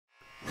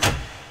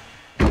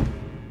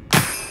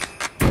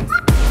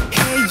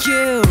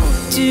you.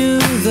 Do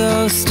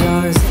those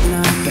stars at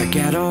night back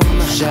at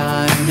home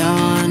shine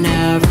on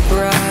ever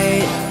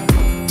bright?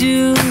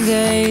 Do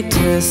they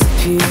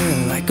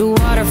disappear like a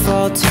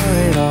waterfall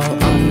turret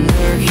all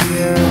under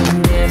here?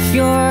 And if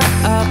you're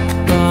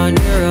up on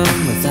your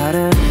own without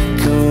a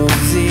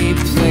cozy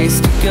place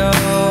to go,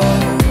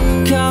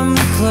 come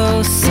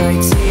close,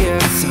 sightseer.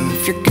 So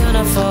if you're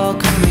gonna fall,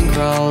 come and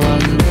crawl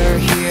under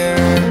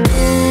here.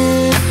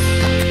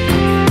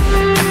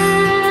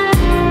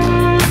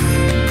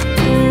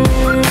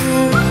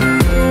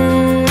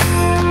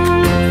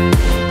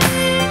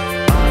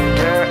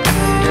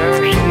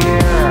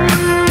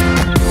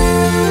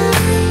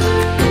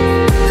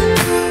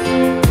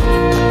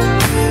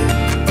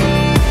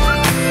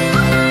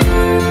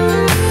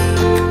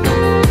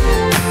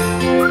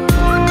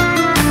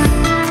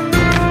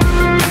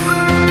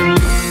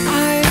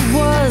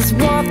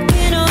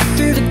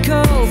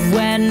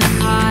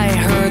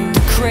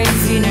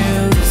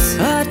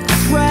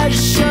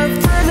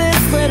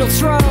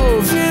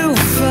 Trove, you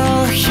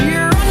fell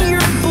here on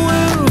your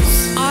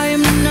blues.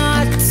 I'm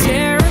not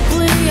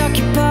terribly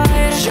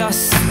occupied,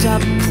 just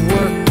up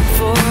working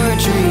for a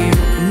dream.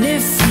 And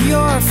if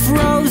you're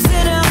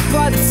frozen out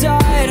by the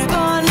tide,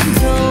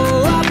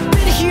 bundle up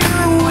in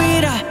here,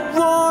 we'd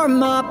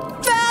warm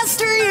up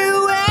faster,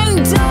 you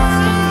and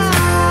I.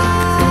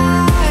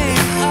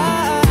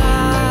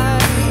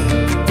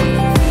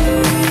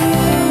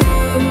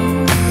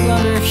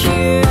 Under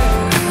here.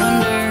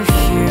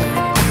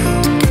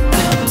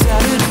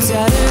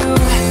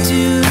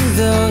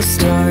 Those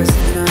stars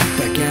at night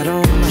back at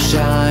home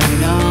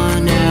shine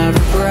on ever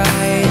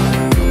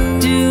bright?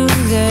 Do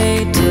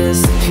they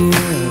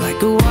disappear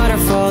like a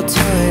waterfall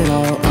turret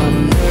all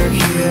under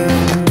here?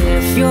 And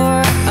if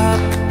you're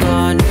up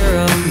on your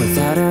own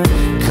without a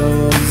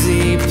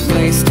cozy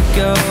place to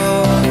go,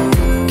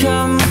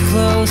 come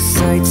close,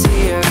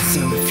 sightseer. So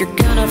if you're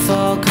gonna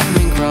fall, come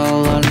and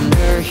crawl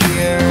under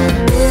here.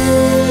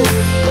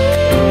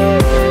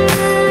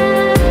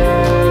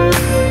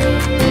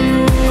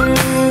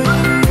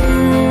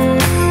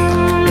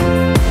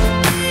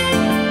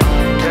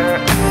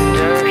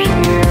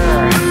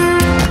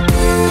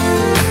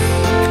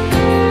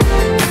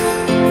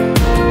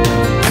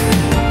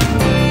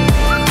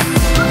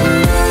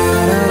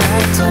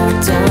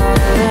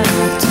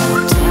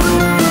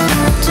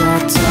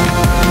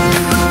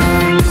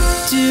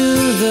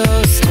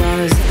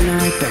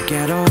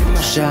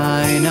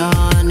 Shine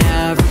on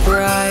ever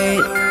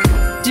bright?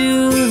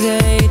 Do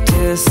they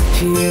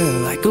disappear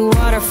like a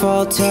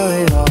waterfall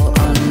turret all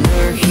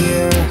under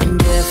here?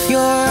 And if you're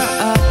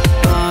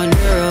up on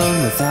your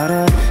own without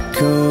a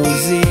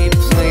cozy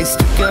place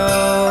to go,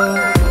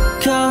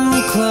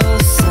 come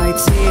close,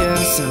 sightseer.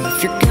 So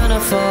if you're gonna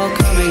fall,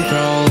 come and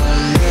crawl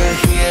under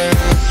here.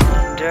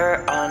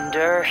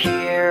 Under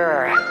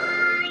here.